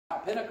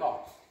about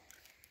Pentecost?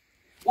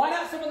 Why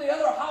not some of the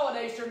other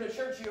holidays during the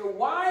church year?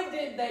 Why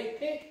did they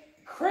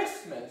pick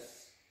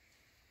Christmas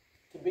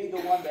to be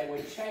the one they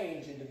would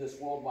change into this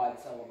worldwide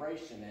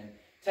celebration and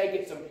take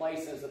it some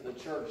places that the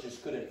church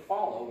just couldn't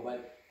follow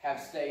but have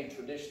stayed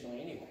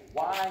traditionally anyway?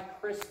 Why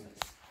Christmas?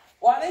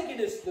 Well, I think it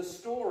is the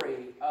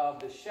story of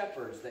the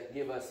shepherds that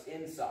give us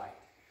insight.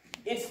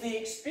 It's the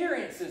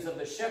experiences of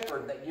the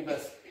shepherd that give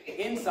us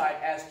insight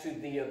as to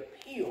the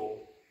appeal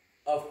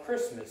of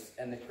Christmas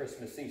and the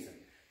Christmas season.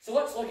 So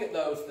let's look at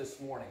those this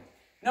morning.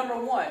 Number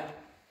one,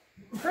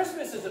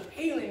 Christmas is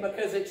appealing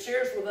because it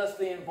shares with us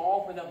the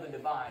involvement of the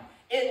divine.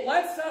 It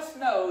lets us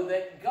know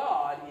that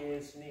God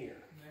is near.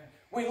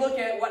 We look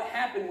at what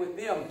happened with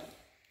them.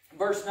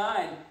 Verse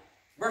 9.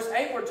 Verse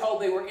 8, we're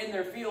told they were in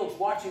their fields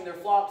watching their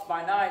flocks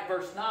by night.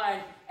 Verse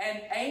 9,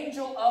 an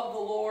angel of the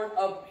Lord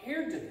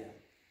appeared to them.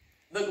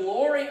 The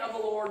glory of the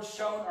Lord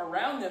shone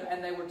around them,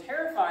 and they were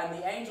terrified.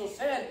 And the angel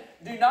said,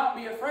 do not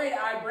be afraid.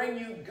 I bring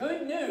you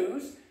good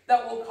news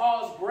that will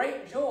cause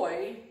great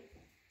joy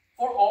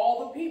for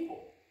all the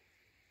people.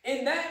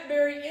 In that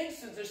very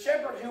instance, the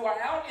shepherds who are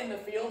out in the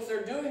fields,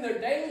 they're doing their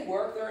daily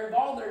work, they're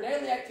involved in their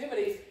daily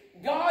activities,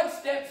 God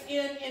steps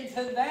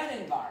into that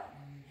environment.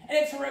 And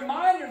it's a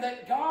reminder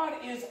that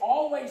God is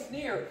always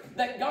near,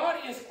 that God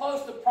is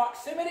close. The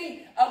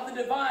proximity of the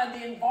divine,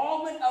 the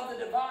involvement of the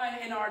divine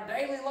in our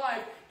daily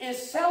life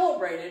is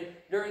celebrated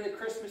during the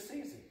Christmas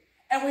season.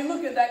 And we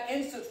look at that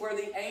instance where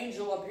the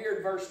angel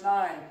appeared, verse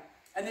 9,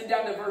 and then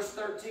down to verse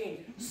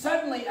 13.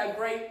 Suddenly a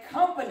great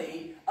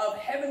company of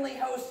heavenly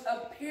hosts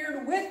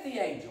appeared with the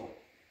angel,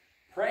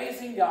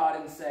 praising God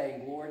and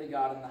saying, glory to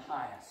God in the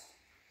highest,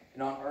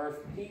 and on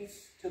earth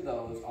peace to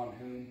those on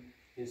whom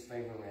His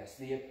favor rests.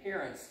 The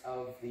appearance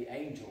of the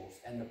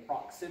angels and the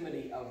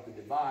proximity of the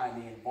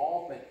divine, the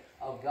involvement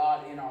of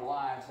God in our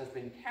lives has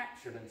been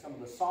captured in some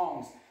of the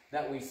songs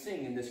that we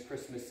sing in this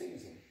Christmas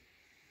season.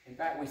 In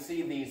fact, we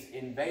see these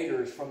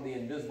invaders from the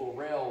invisible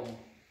realm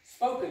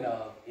spoken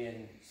of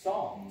in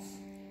songs.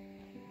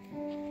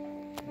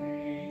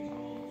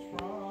 Angels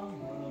from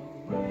the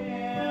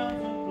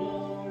realms of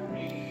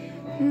glory,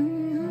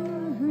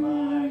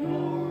 like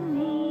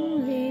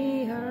o'er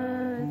the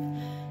earth,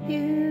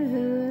 you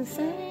who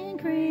sang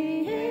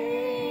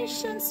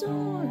creation's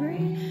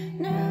story,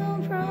 now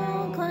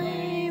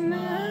proclaim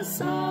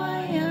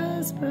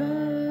Messiah's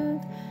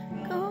birth.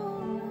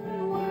 Come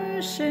and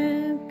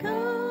worship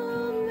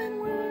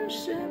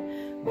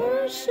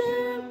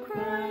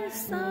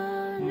Christ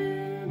the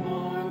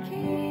newborn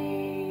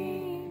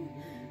King.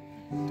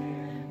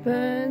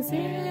 Birds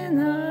in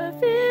the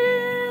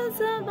fields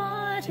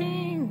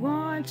abiding,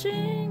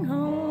 watching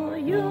all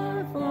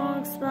your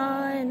flocks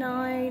by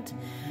night.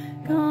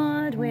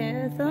 God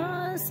with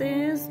us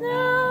is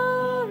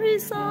now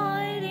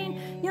residing,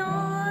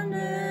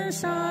 yonder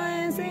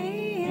shines the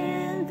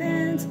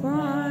infant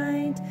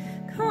light.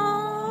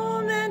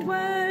 Come and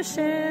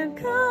worship,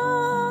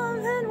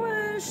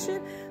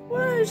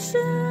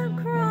 worship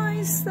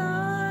Christ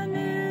the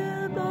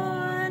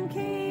newborn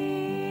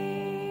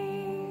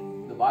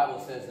King. The Bible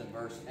says in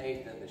verse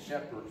 8 that the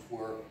shepherds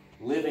were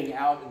living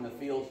out in the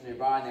fields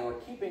nearby, and they were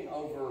keeping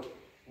over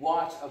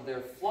watch of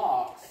their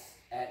flocks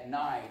at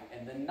night.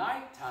 And the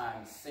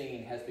nighttime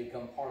scene has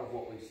become part of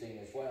what we sing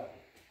as well.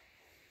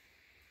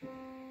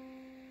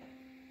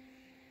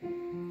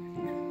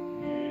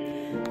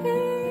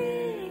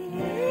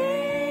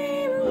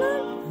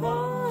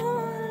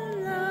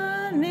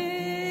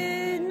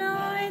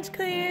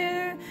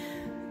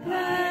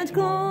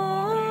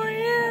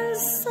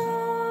 Glorious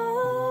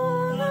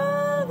song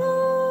of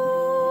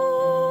old,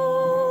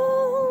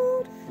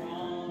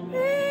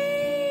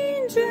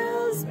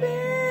 angels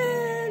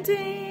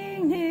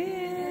bending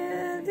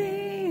near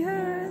the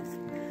earth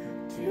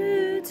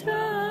to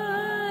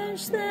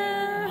touch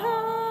their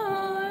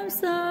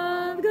harps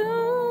of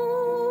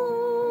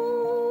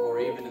gold.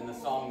 Or even in the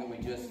song that we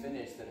just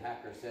finished that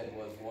Hacker said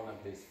was one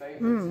of his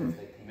favorites as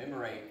they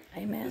commemorate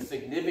the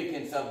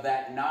significance of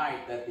that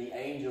night that the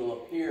angel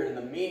appeared and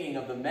the meaning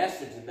of the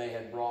message that they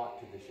had brought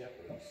to the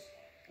shepherds.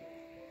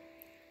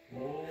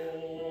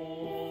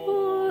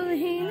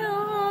 Holy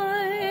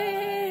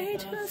night,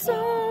 the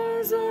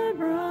stars are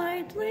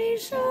brightly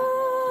shining.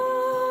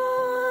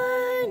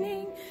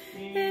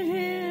 It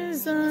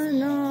is the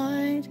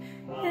night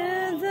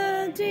of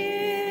the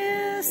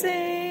dear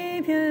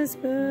Savior's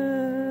birth.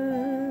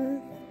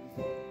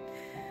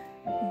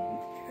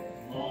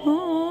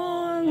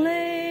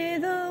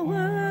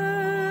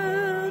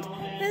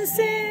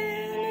 Sin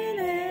in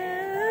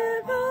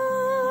air buying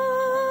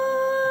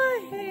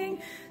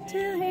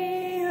till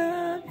He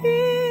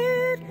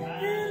appeared,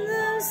 and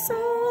the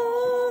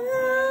soul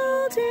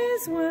held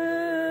His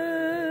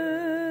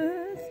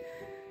worth.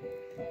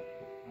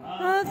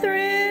 A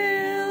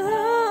thrill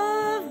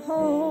of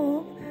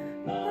hope,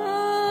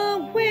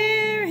 a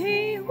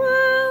weary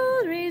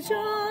world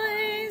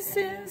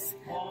rejoices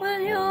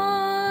when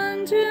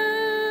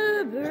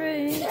yonder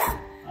breaks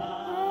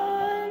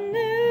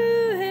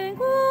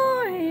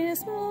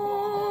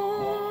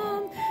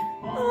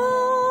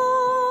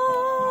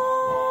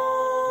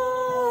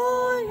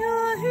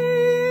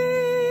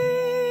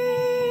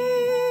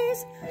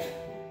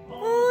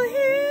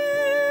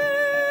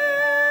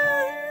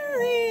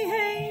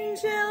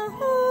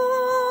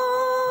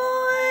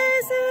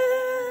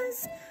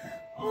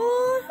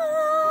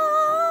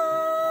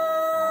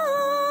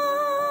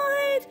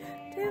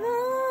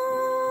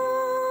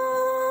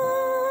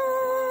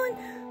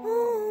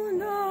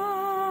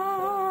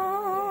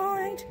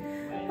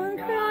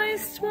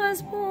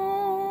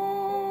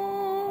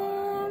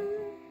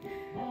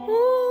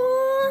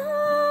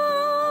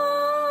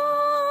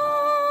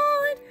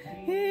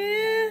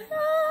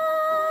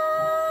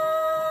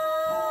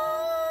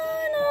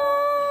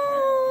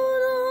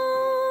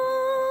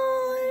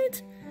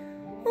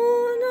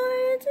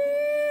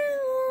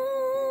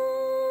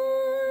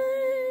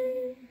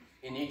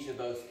each of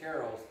those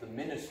carols, the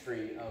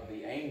ministry of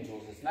the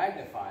angels is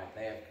magnified.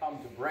 They have come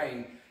to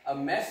bring a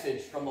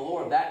message from the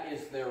Lord. That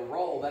is their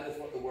role. That is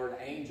what the word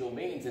angel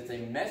means. It's a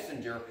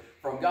messenger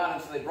from God.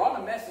 And so they brought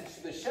a message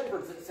to the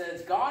shepherds that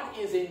says, God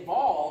is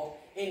involved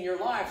in your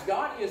lives.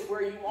 God is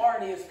where you are,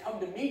 and He has come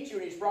to meet you,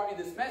 and He's brought you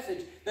this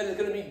message that is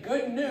going to be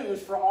good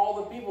news for all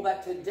the people,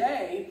 that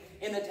today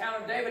in the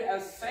town of David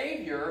a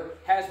Savior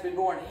has been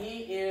born.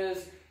 He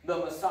is the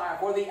Messiah.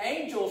 For the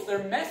angels,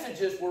 their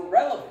messages were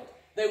relevant.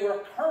 They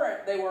were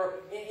current. They were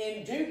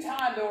in due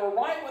time. They were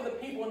right what the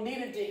people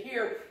needed to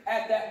hear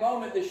at that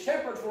moment. The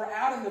shepherds were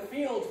out in the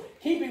fields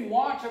keeping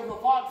watch over the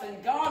flocks,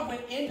 and God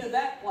went into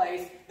that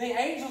place. The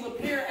angels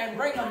appear and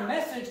bring a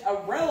message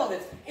of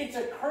relevance. It's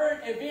a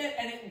current event,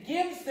 and it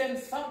gives them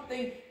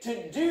something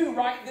to do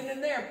right then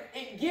and there.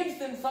 It gives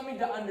them something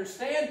to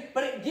understand,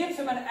 but it gives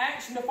them an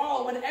action to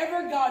follow.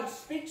 Whenever God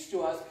speaks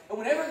to us, and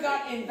whenever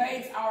God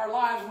invades our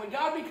lives, when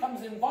God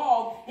becomes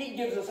involved, He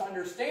gives us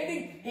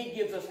understanding, He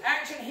gives us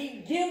action,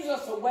 He gives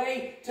us a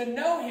way to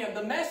know Him.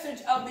 The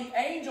message of the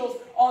angels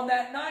on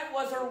that night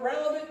was a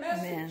relevant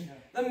message. Amen.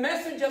 The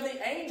message of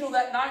the angel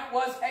that night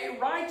was a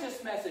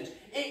righteous message.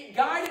 It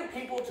guided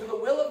people to the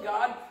will of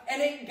God,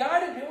 and it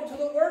guided people to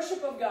the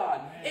worship of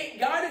God. It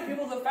guided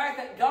people to the fact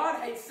that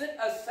God had sent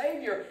a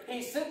Savior.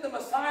 He sent the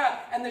Messiah,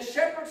 and the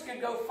shepherds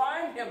could go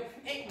find Him.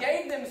 It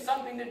gave them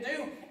something to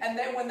do. And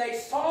then when they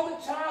saw the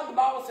child, the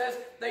Bible says,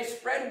 they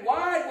spread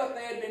wide what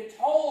they had been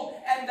told,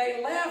 and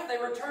they left. They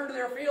returned to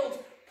their fields,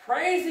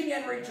 praising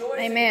and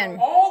rejoicing for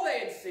all they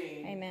had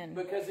seen. Amen.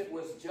 Because it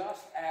was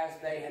just as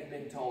they had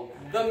been told.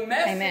 The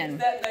message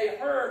that they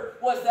heard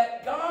was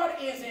that God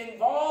is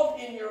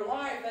involved in your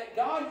life, that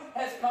God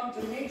has come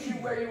to meet you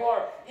where you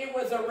are. It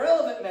was a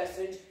relevant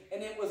message,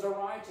 and it was a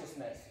righteous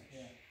message.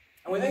 Yeah.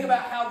 And we think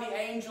about how the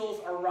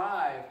angels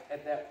arrived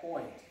at that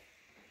point.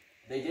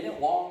 They didn't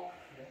walk.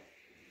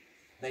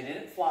 They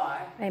didn't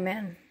fly.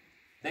 Amen.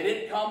 They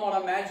didn't come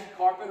on a magic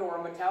carpet or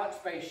a metallic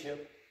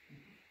spaceship.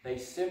 They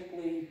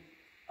simply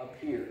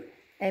appeared.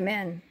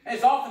 Amen. And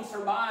it's often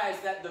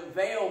surmised that the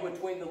veil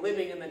between the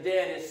living and the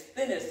dead is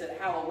thinnest at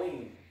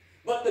Halloween.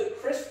 But the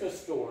Christmas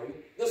story,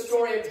 the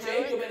story of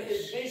Jacob and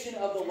his vision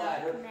of the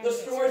ladder, the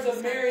stories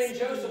of Mary and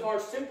Joseph are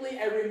simply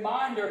a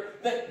reminder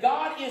that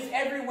God is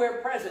everywhere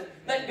present,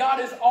 that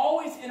God is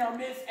always in our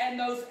midst, and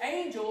those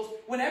angels,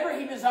 whenever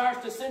He desires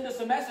to send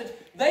us a message,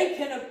 they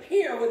can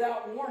appear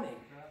without warning.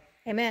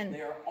 Amen. They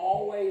are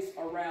always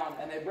around,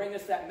 and they bring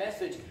us that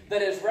message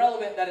that is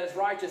relevant, that is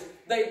righteous.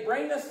 They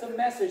bring us the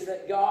message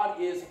that God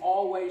is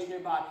always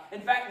nearby. In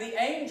fact, the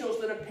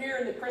angels that appear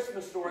in the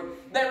Christmas story,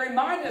 they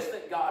remind us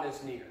that God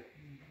is near.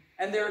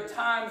 And there are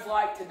times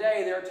like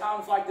today, there are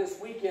times like this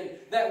weekend,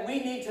 that we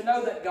need to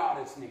know that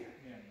God is near.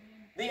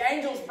 The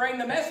angels bring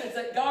the message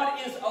that God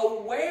is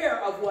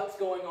aware of what's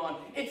going on.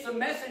 It's a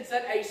message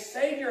that a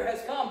Savior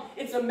has come.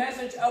 It's a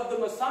message of the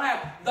Messiah.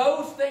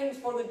 Those things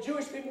for the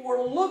Jewish people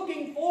were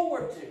looking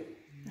forward to.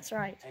 That's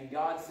right. And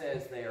God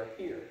says they are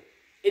here.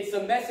 It's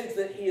a message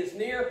that He is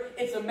near.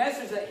 It's a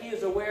message that He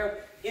is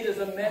aware. It is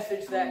a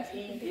message that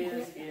He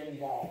is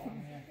involved.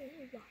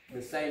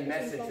 The same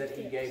message that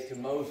He gave to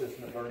Moses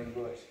in the burning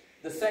bush.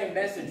 The same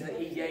message that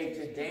He gave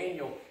to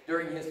Daniel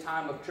during his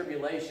time of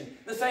tribulation.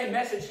 The same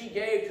message He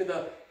gave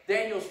to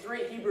Daniel's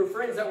 3 Hebrew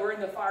friends that were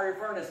in the fiery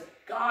furnace.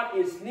 God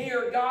is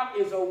near, God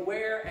is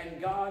aware, and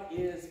God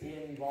is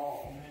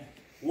involved.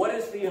 What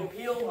is the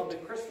appeal of the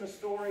Christmas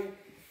story?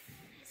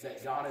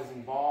 That God is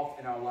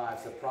involved in our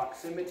lives. The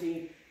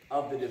proximity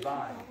of the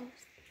divine.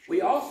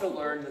 We also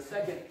learn the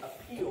second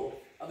appeal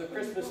of the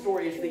Christmas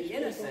story is the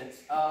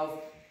innocence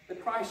of the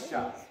Christ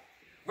child.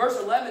 Verse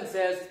 11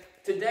 says,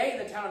 today in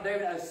the town of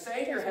David, a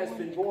Savior has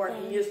been born.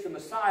 He is the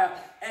Messiah.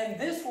 And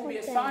this will be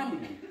a sign to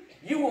you.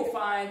 You will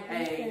find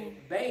a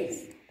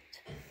baby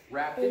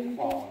wrapped in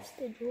cloths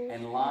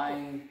and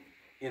lying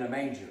in a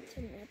manger.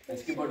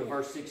 Let's go to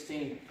verse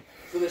 16.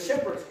 So the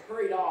shepherds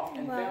hurried off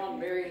and found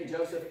Mary and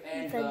Joseph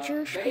and the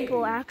Jewish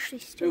people actually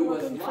still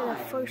looking for the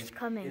first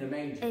coming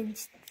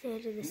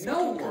instead of the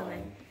second coming. No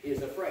one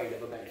is afraid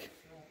of a baby.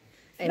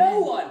 Amen. No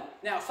one.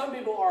 Now, some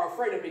people are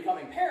afraid of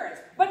becoming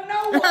parents, but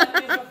no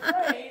one is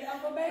afraid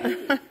of a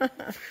baby.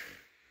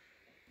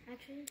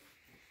 Actually.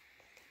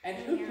 And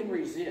who can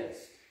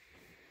resist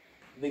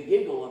the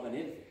giggle of an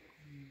infant?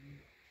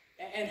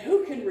 And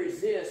who can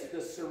resist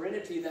the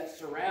serenity that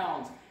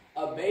surrounds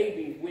a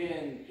baby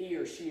when he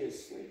or she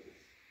is sleeping?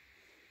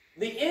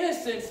 The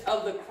innocence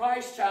of the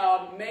Christ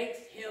child makes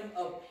Him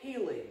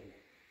appealing.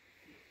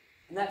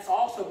 And that's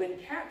also been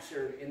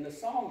captured in the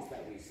songs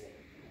that we sing.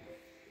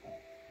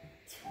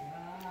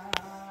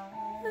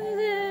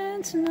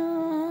 Silent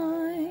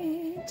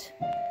night,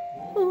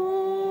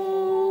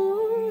 holy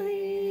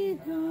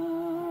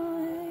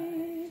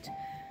night,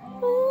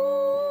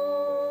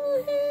 all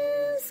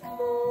is calm,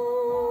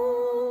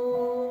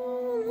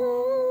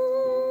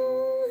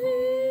 all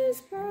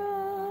is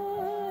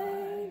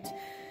bright,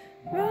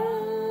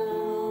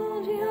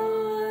 round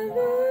your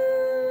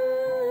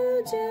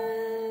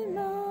virgin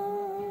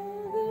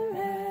mother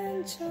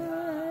and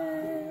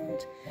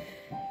child.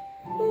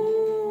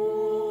 Holy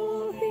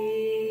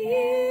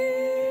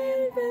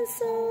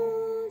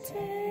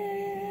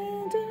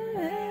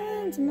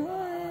and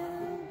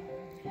mild,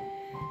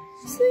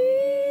 sleep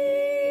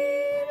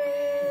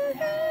in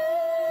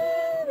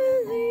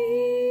heavenly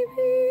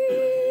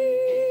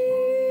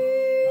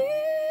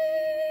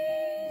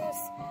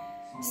peace,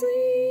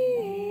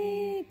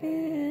 sleep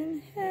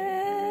in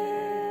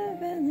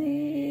heavenly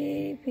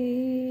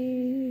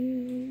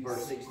peace.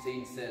 Verse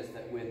 16 says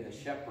that when the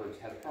shepherds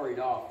had hurried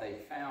off, they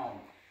found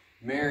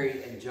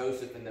Mary and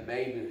Joseph and the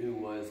baby who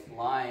was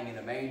lying in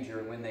a manger.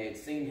 And when they had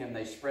seen him,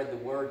 they spread the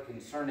word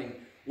concerning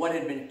what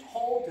had been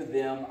told to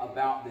them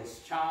about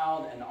this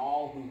child, and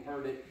all who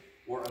heard it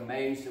were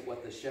amazed at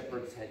what the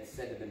shepherds had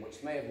said to them,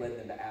 which may have led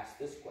them to ask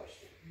this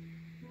question.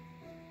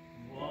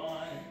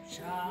 What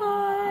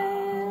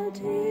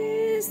child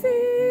is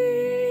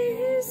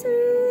this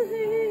who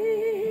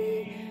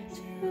lay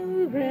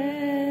to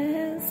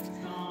rest?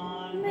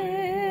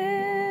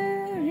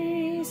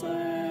 Mary's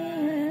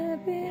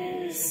lap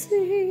is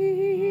sleeping,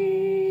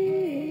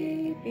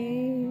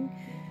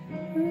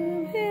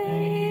 whom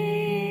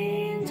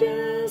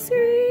angels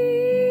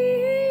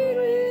greet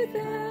with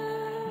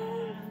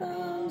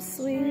anthems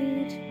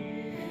sweet,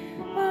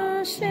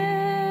 while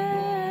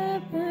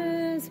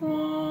shepherds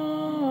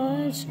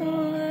watch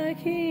o'er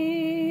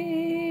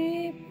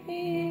keeping.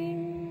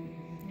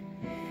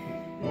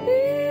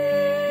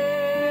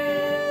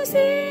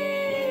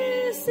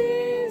 This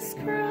is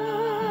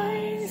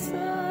Christ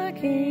the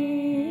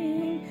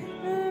King,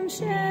 whom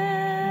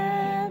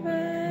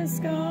shepherds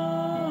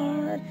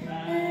guard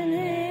and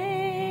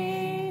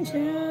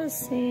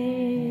angels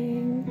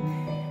sing.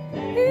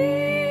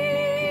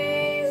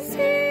 Haste,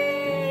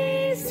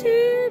 haste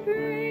to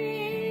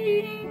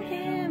bring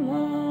him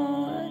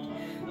word,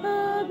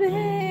 a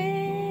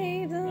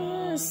babe,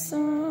 the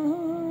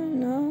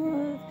Son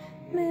of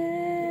Mary.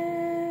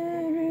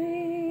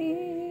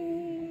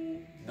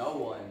 No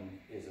one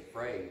is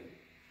afraid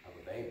of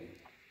a baby.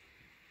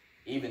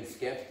 Even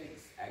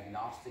skeptics,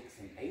 agnostics,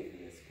 and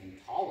atheists can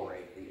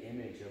tolerate the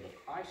image of a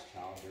Christ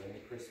child during the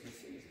Christmas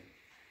season.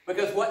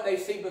 Because what they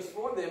see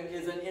before them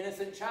is an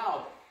innocent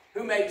child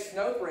who makes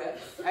no threat,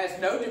 has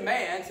no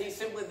demands. He's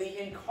simply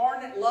the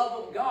incarnate love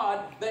of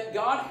God that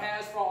God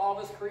has for all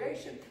of his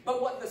creation.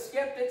 But what the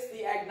skeptics,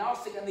 the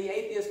agnostic, and the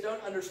atheists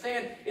don't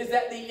understand is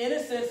that the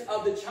innocence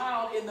of the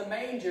child in the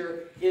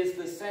manger is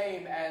the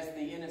same as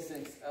the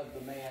innocence of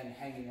the man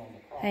hanging on the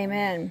cross.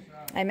 Amen.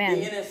 Amen.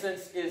 The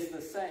innocence is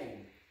the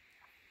same.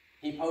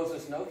 He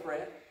poses no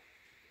threat.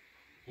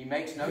 He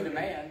makes no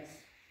demands.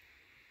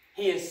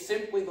 He is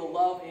simply the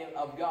love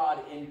of God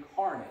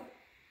incarnate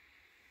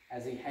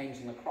as he hangs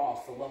on the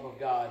cross, the love of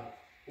God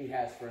he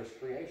has for his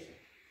creation.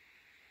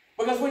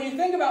 Because when you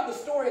think about the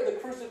story of the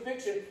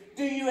crucifixion,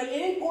 do you at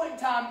any point in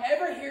time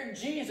ever hear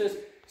Jesus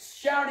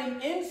shouting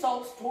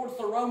insults towards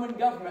the Roman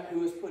government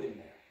who was put him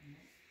there?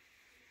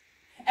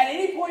 At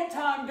any point in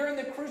time during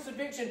the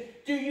crucifixion,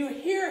 do you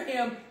hear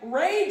him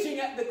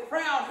raging at the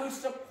crowd who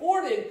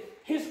supported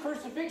his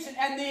crucifixion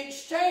and the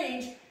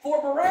exchange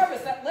for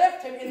Barabbas that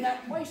left him in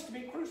that place to be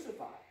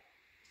crucified?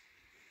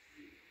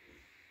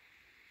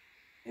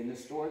 In the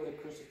story of the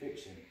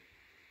crucifixion,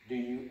 do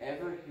you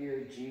ever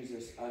hear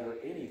Jesus utter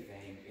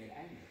anything in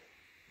anger?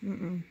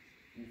 Mm-mm.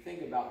 You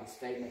think about the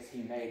statements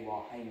he made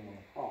while hanging on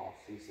the cross.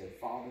 He said,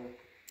 Father,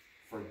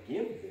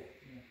 forgive them.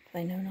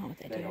 They know not what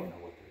they do. They don't know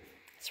what they're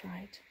doing. That's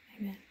right.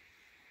 Amen.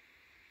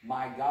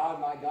 My God,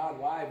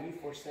 why have you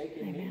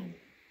forsaken me?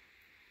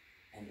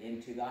 And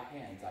into thy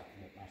hands I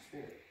commit my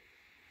spirit.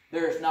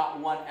 There is not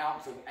 1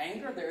 ounce of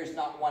anger. There is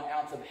not 1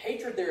 ounce of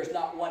hatred. There is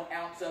not 1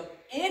 ounce of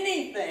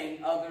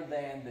anything other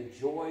than the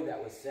joy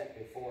that was set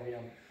before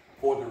him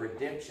for the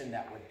redemption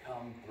that would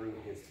come through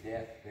his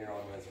death,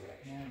 burial, and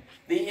resurrection. Yeah.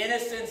 The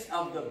innocence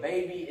of the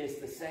baby is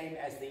the same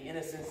as the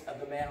innocence of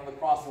the man on the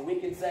cross. And we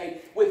can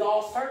say with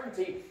all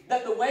certainty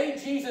that the way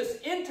Jesus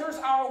enters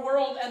our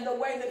world and the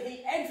way that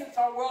he exits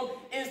our world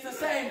is the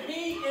same.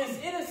 He is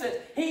innocent.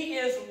 He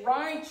is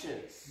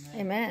righteous.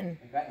 Amen.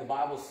 In fact, the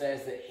Bible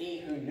says that he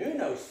who knew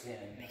no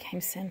sin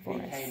became sin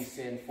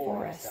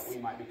for us, that we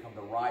might become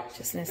the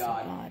righteousness of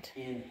God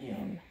in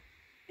him.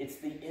 It's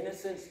the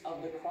innocence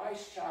of the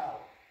Christ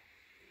child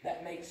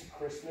that makes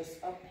Christmas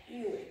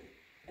appealing.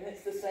 And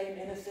it's the same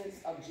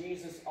innocence of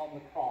Jesus on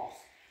the cross.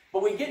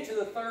 But we get to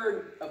the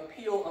third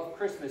appeal of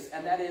Christmas,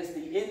 and that is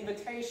the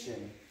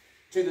invitation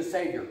to the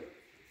Savior.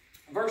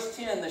 Verse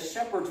 10, the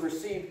shepherds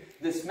receive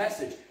this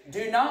message.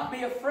 Do not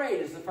be afraid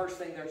is the first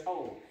thing they're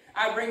told.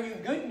 I bring you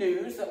good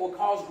news that will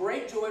cause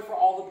great joy for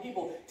all the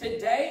people.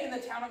 Today in the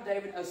town of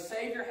David, a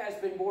Savior has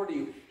been born to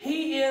you.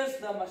 He is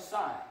the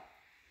Messiah.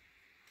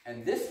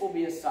 And this will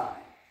be a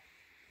sign.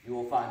 You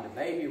will find a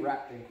baby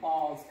wrapped in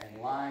cloths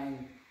and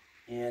lying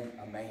in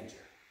a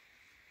manger.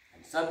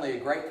 And suddenly a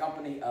great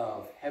company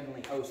of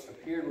heavenly hosts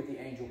appeared with the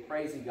angel,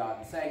 praising God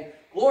and saying,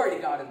 Glory to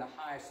God in the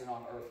highest, and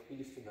on earth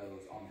peace to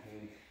those on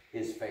whom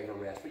his favor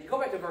rests. But you go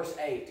back to verse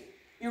 8.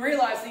 You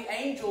realize the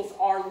angels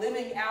are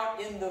living out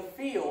in the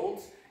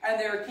fields, and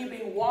they're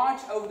keeping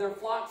watch over their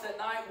flocks at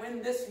night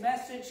when this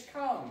message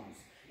comes.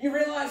 You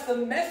realize the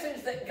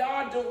message that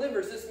God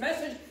delivers, this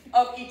message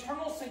of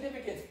eternal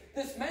significance,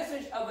 this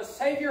message of a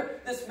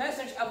Savior, this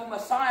message of a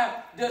Messiah,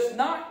 does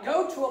not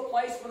go to a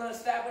place with an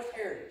established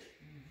heritage.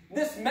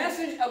 This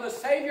message of a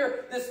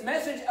Savior, this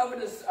message of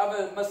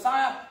a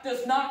Messiah,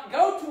 does not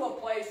go to a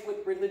place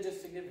with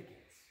religious significance.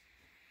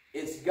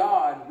 It's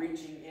God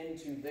reaching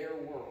into their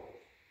world,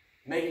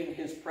 making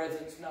His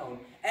presence known.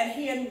 And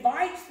He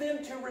invites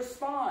them to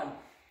respond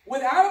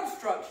without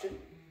obstruction.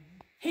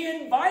 He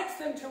invites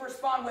them to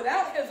respond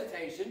without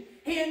hesitation.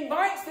 He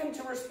invites them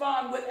to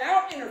respond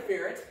without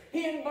interference.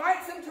 He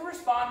invites them to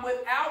respond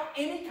without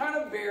any kind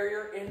of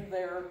barrier in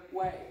their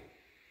way.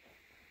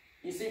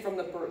 You see, from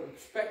the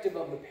perspective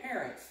of the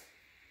parents,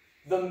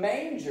 the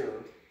manger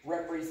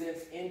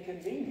represents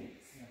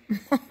inconvenience.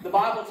 The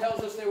Bible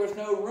tells us there was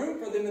no room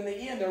for them in the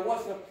inn. There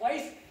wasn't a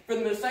place for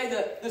them to stay.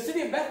 The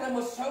city of Bethlehem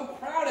was so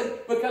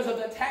crowded because of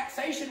the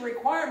taxation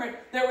requirement.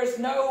 There was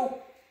no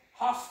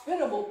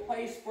hospitable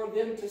place for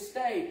them to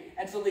stay.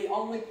 And so the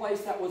only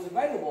place that was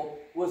available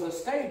was a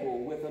stable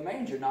with a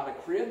manger. Not a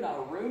crib, not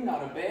a room,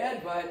 not a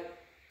bed, but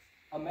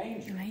a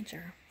manger.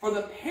 Manger. For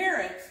the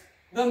parents,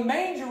 the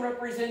manger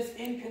represents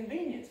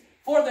inconvenience.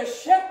 For the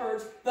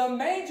shepherds, the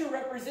manger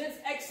represents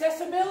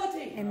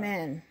accessibility.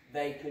 Amen.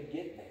 They could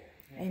get there.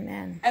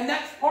 Amen. And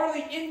that's part of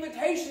the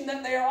invitation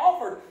that they are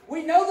offered.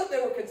 We know that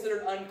they were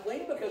considered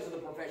unclean because of the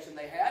profession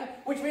they had,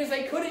 which means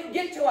they couldn't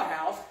get to a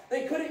house,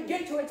 they couldn't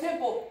get to a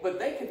temple, but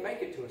they could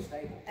make it to a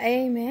stable.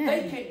 Amen.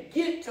 They could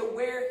get to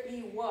where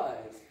He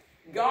was.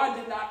 God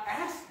did not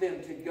ask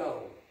them to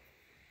go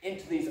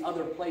into these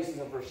other places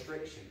of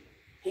restriction.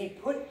 He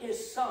put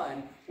His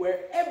Son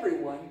where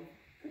everyone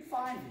could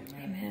find Him.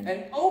 Amen.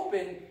 An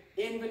open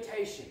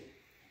invitation.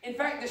 In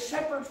fact, the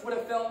shepherds would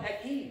have felt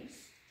at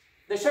ease.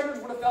 The shepherds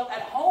would have felt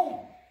at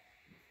home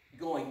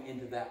going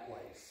into that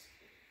place.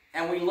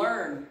 And we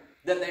learn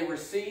that they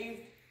received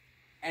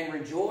and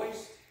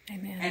rejoiced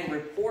Amen. and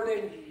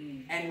reported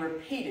and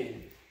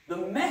repeated the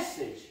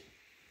message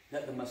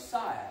that the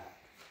Messiah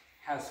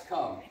has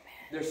come. Amen.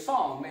 Their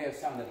song may have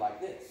sounded like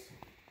this.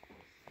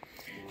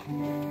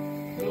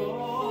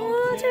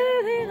 Oh,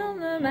 tell it on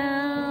the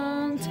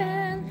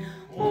mountain,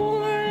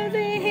 o'er the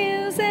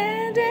hills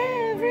and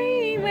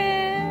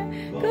everywhere.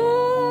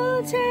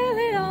 Go tell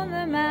it on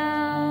the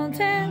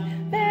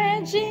mountain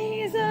that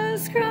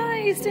Jesus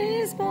Christ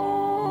is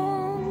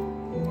born.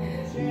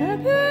 The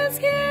birds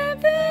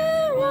kept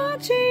there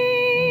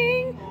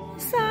watching,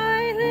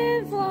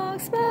 silent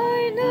flocks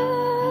by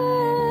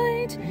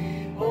night.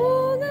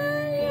 Oh,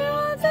 then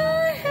beyond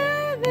the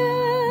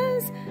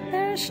heavens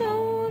there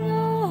shone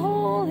the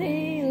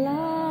holy light.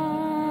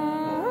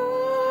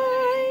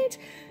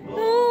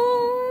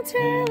 Oh,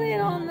 tell it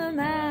on the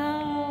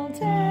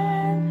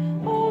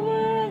mountain,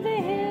 over the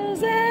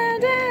hills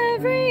and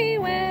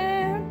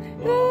everywhere.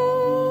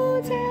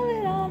 Go tell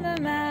it on the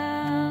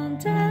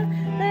mountain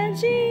that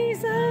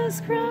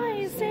Jesus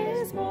Christ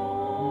is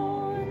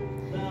born.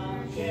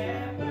 The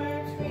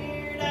shepherds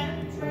feared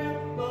and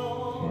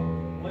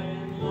trembled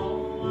when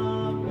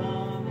low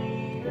upon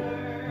the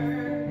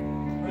earth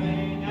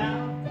rang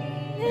out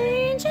the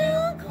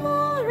Angel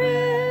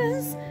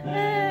chorus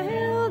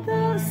hailed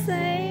the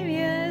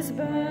Savior's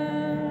birth.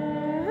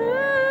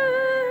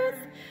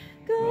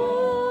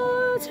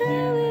 Go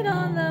tell it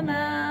on the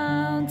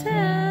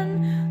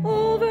mountain,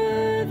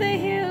 over the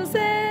hills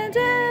and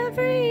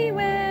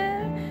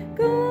everywhere.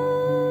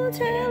 Go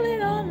tell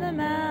it on the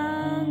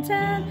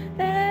mountain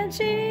that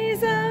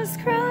Jesus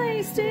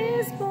Christ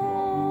is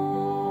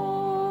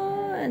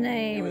born.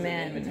 It was an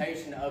Amen.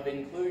 invitation of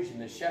inclusion.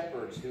 The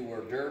shepherds who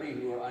were dirty,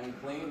 who were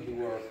unclean, who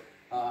were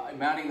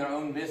mounting their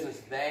own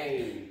business,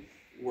 they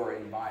were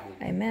invited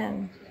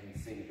Amen. to come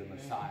and see the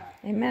Messiah.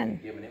 Amen.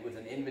 Given. It was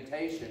an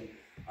invitation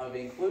of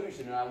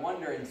inclusion. And I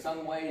wonder in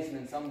some ways and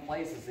in some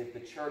places if the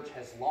church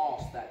has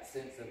lost that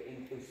sense of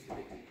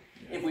inclusivity.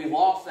 If we've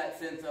lost that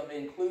sense of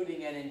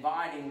including and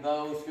inviting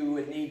those who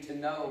would need to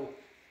know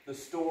the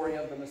story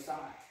of the Messiah.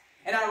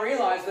 And I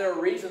realize there are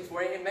reasons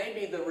for it. It may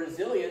be the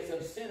resilience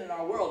of sin in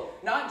our world.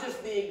 Not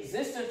just the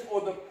existence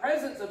or the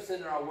presence of sin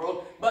in our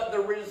world, but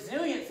the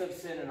resilience of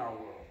sin in our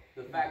world.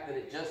 The fact that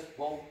it just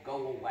won't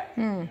go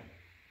away.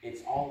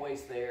 It's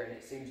always there, and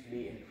it seems to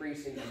be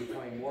increasing and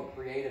becoming more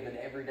creative, and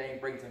every day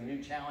brings a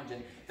new challenge.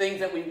 And things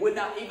that we would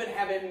not even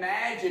have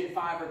imagined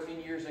 5 or 10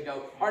 years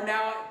ago are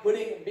now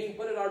being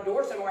put at our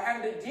doorstep, and we're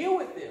having to deal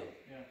with them.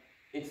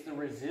 It's the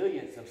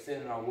resilience of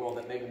sin in our world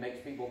that maybe makes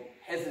people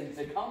hesitant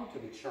to come to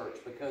the church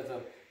because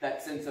of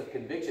that sense of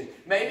conviction.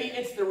 Maybe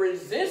it's the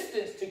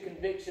resistance to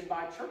conviction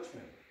by church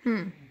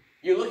members.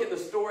 You look at the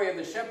story of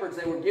the shepherds.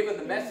 They were given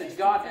the message.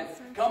 God had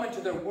come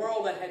into their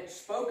world and had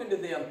spoken to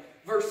them.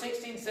 Verse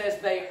 16 says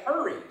they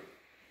hurried.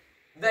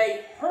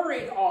 They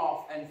hurried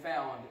off and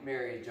found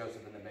Mary and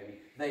Joseph and the baby.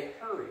 They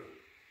hurried.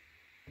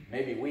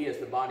 Maybe we as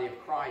the body of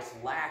Christ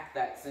lack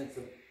that sense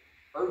of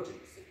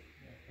urgency.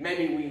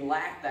 Maybe we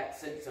lack that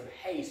sense of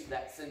haste,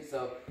 that sense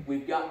of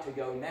we've got to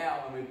go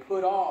now, and we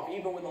put off.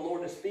 Even when the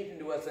Lord is speaking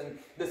to us and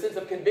the sense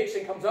of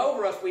conviction comes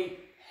over us, we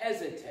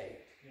hesitate.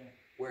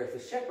 Whereas the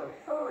shepherd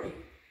hurried.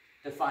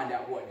 to find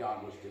out what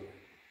God was doing.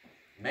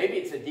 Maybe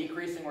it's a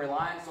decreasing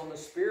reliance on the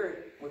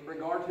Spirit with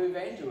regard to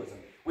evangelism.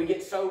 We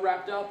get so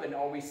wrapped up in,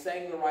 are we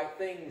saying the right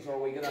things? Are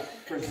we going to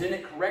present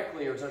it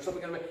correctly? Or is there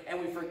something going to be... And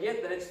we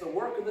forget that it's the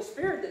work of the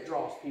Spirit that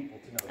draws people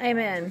to know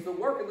Amen. It's the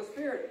work of the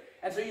Spirit.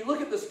 And so you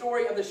look at the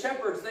story of the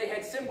shepherds. They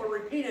had simply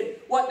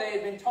repeated what they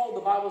had been told.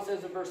 The Bible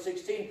says in verse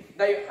 16,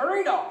 they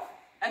hurried off,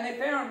 and they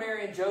found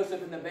Mary and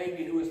Joseph and the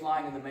baby who was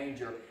lying in the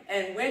manger.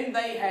 And when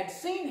they had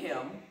seen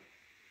him,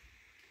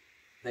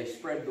 they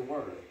spread the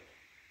word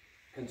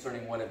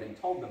concerning what had been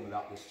told them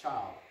about this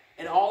child.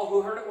 And all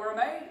who heard it were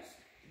amazed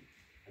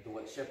at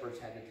what shepherds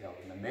had to tell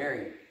them. And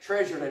Mary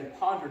treasured and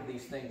pondered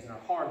these things in her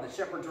heart. And the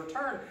shepherds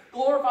returned,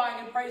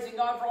 glorifying and praising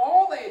God for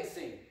all they had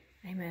seen.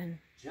 Amen.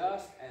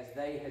 Just as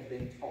they had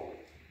been told.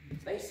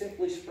 They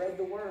simply spread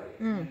the word.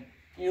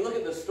 You look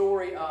at the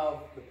story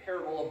of the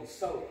parable of the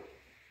sower.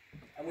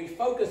 And we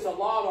focus a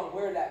lot on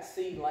where that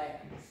seed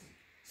lands.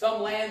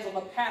 Some lands on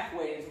the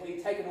pathway and is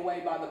when taken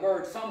away by the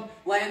birds. Some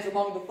lands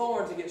among the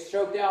thorns and gets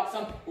choked out.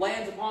 Some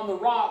lands upon the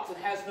rocks and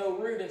has no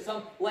root. And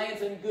some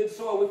lands in good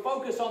soil. We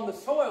focus on the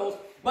soils.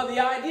 But the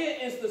idea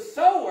is the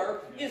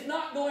sower is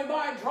not going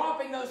by and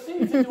dropping those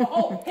seeds into a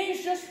hole.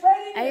 He's just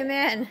spreading it.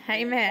 Amen.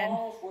 Amen. It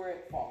falls where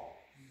it falls.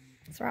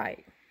 That's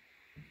right.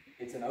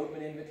 It's an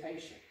open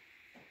invitation.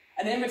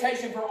 An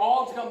invitation for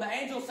all to come. The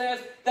angel says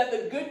that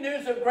the good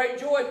news of great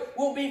joy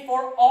will be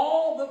for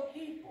all the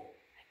people.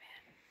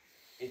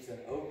 It's an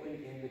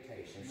open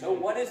invitation. So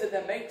what is it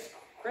that makes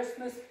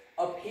Christmas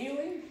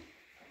appealing?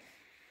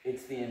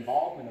 It's the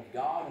involvement of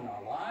God in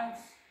our lives.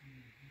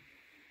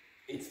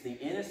 It's the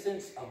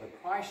innocence of the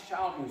Christ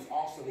child who's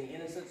also the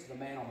innocence of the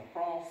man on the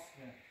cross.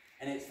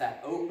 And it's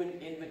that open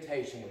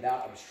invitation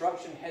without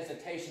obstruction,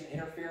 hesitation,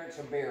 interference,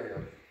 or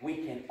barrier. We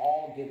can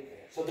all get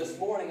there. So this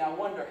morning I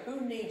wonder who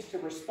needs to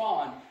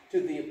respond to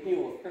the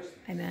appeal of Christmas.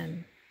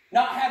 Amen.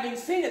 Not having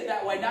seen it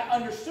that way, not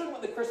understood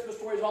what the Christmas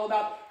story is all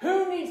about,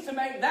 who needs to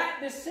make that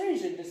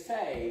decision to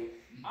say,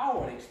 I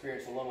want to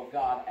experience the love of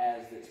God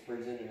as it's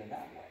presented in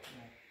that way?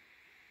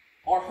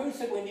 Or who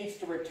simply needs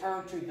to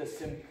return to the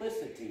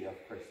simplicity of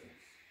Christmas?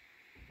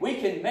 We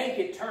can make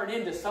it turn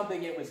into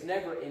something it was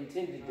never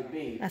intended to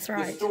be. That's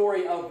right. The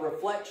story of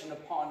reflection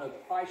upon a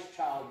Christ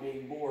child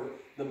being born,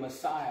 the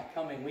Messiah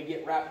coming. We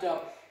get wrapped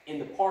up in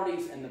the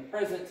parties and the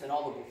presents and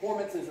all the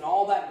performances and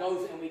all that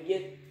goes, and we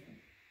get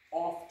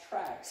off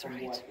track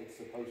from what it's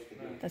supposed to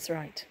be. That's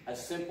right. A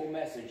simple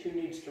message. Who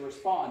needs to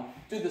respond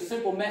to the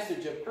simple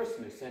message of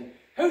Christmas? And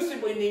who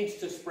simply needs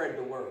to spread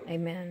the word?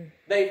 Amen.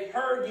 They've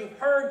heard,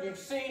 you've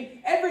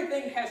seen.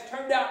 Everything has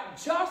turned out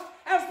just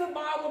as the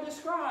Bible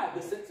described.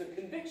 The sense of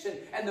conviction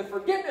and the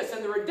forgiveness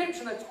and the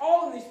redemption that's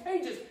all in these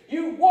pages.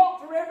 You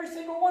walk through every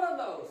single one of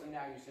those. And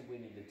now you simply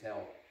need to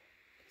tell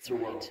the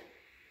world.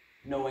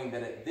 Knowing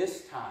that at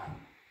this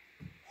time,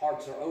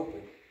 hearts are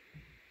open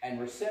and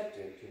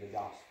receptive to the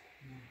gospel.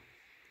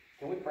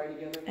 Can we pray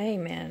together?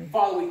 Amen.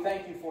 Father, we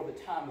thank you for the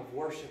time of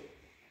worship.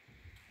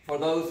 For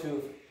those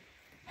who've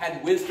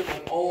had wisdom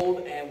of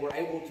old and were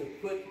able to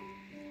put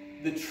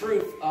the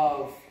truth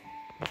of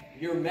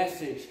your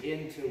message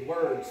into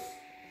words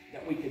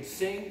that we could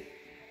sing,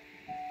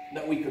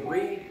 that we could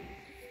read.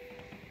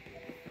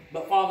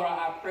 But Father,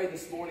 I pray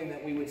this morning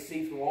that we would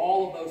see through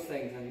all of those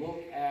things and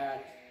look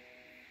at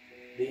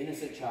the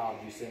innocent child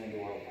you sent into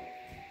our world,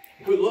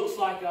 who looks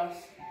like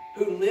us,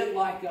 who lived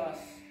like us,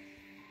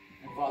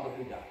 and Father,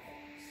 who died for us.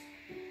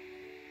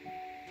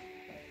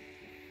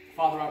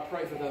 Father, I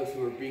pray for those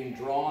who are being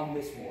drawn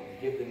this morning.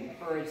 Give them the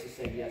courage to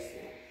say yes,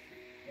 Lord.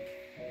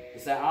 To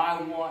say,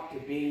 I want to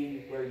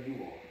be where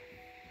you are.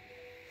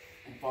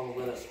 And Father,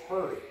 let us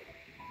hurry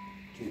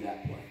to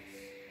that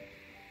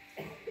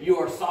place. You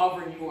are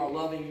sovereign, you are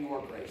loving, you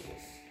are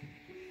gracious.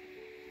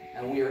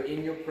 And we are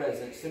in your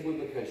presence simply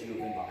because you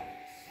have invited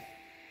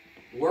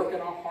us. Work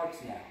in our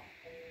hearts now.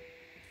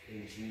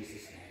 In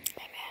Jesus' name.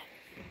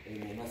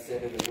 Amen. Amen. Let's say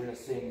that we're going to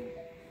sing,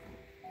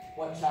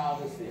 What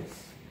Child Is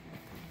This?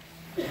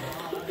 What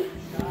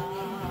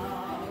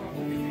child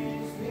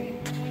is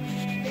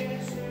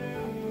this who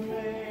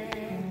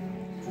came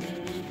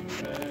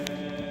to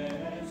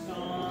rest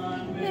on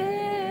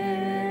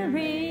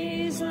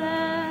Mary's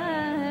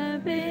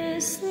lap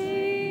is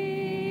sleeping,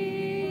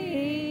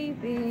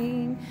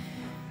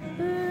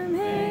 whom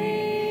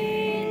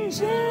angels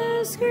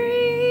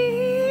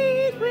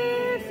greet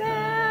with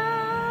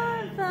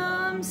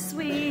anthems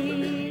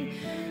sweet,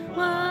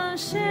 while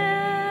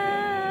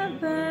shepherds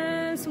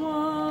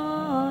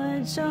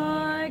watch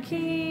are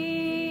keeping.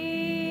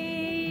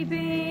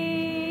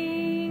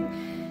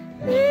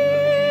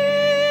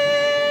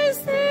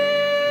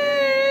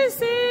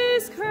 This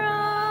is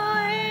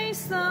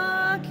Christ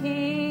the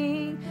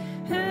King,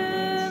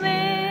 whom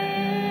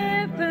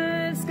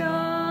shepherds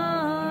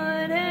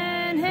guard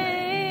and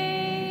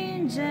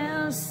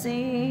angels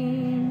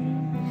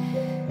sing.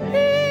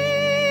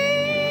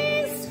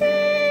 These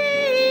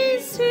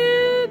days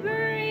to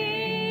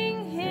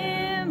bring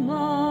him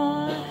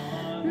all,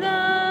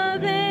 the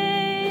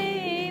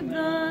babe,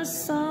 the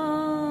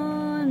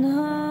Son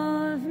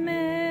of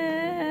Mary.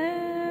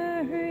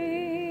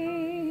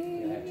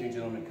 I have two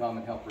gentlemen come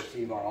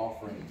our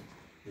offering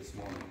this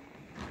morning.